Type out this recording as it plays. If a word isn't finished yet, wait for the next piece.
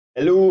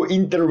Hello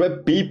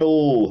interweb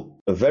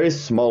people! A very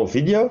small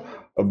video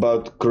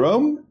about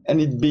Chrome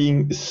and it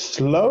being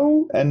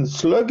slow and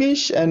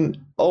sluggish and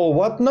all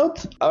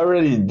whatnot. I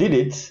already did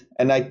it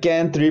and I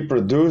can't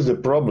reproduce the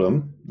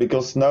problem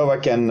because now I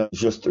can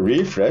just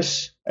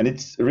refresh and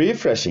it's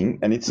refreshing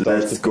and it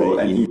starts to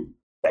play in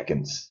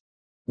seconds.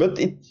 But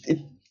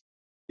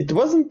it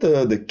wasn't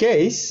the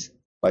case.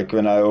 Like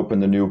when I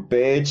opened a new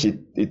page,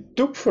 it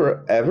took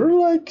forever,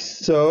 like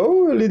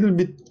so, a little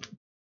bit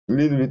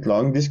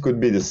long. This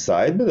could be the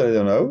site, but I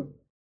don't know.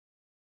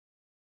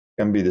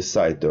 Can be the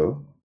site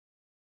though.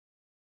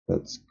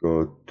 Let's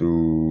go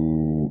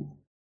to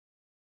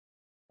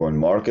coin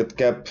market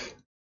cap,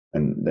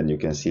 and then you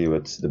can see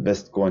what's the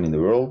best coin in the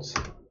world.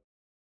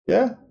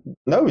 Yeah,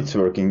 now it's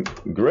working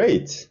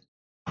great.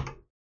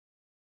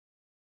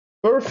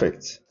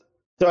 Perfect.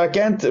 So I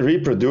can't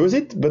reproduce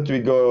it, but we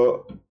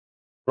go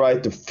try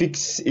to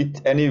fix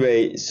it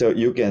anyway so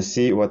you can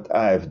see what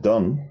I've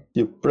done.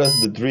 You press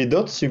the three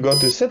dots, you go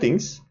to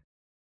settings,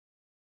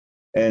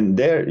 and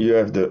there you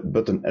have the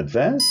button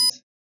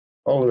advanced.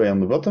 All the way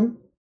on the bottom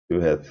you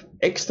have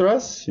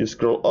extras, you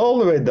scroll all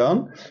the way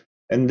down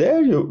and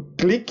there you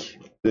click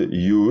the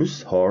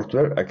use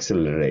hardware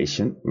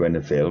acceleration when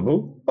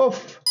available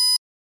off.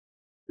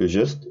 You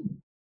just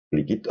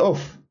click it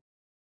off.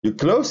 You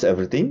close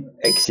everything,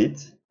 exit,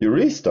 you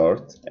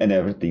restart, and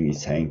everything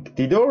is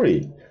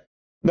hanky-dory.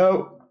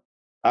 Now,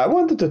 I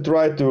wanted to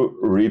try to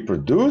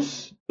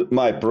reproduce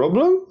my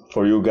problem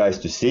for you guys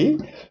to see,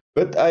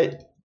 but I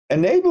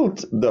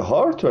enabled the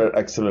hardware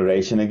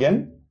acceleration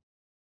again,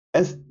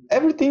 and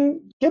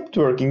everything kept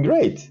working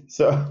great.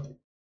 So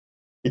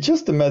it's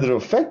just a matter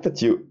of fact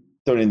that you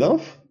turn it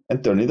off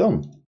and turn it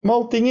on.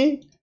 Small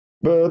thingy,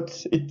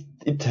 but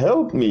it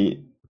helped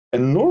me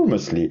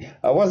enormously.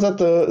 I was at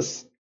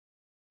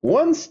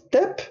one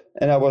step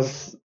and I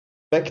was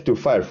back to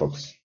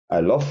Firefox. I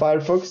love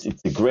Firefox,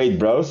 it's a great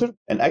browser,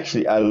 and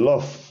actually I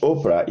love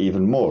Opera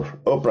even more.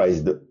 Opera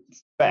is the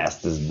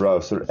fastest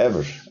browser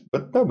ever,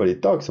 but nobody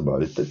talks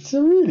about it. It's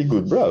a really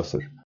good browser.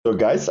 So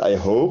guys, I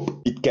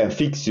hope it can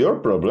fix your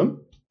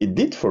problem. It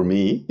did for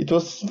me. It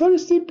was very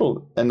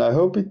simple, and I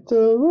hope it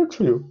works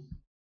for you.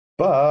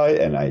 Bye,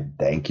 and I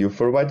thank you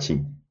for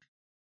watching.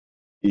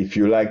 If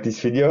you like this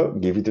video,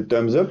 give it a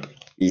thumbs up.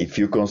 If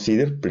you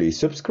consider, please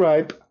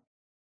subscribe.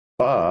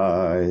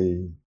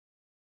 Bye.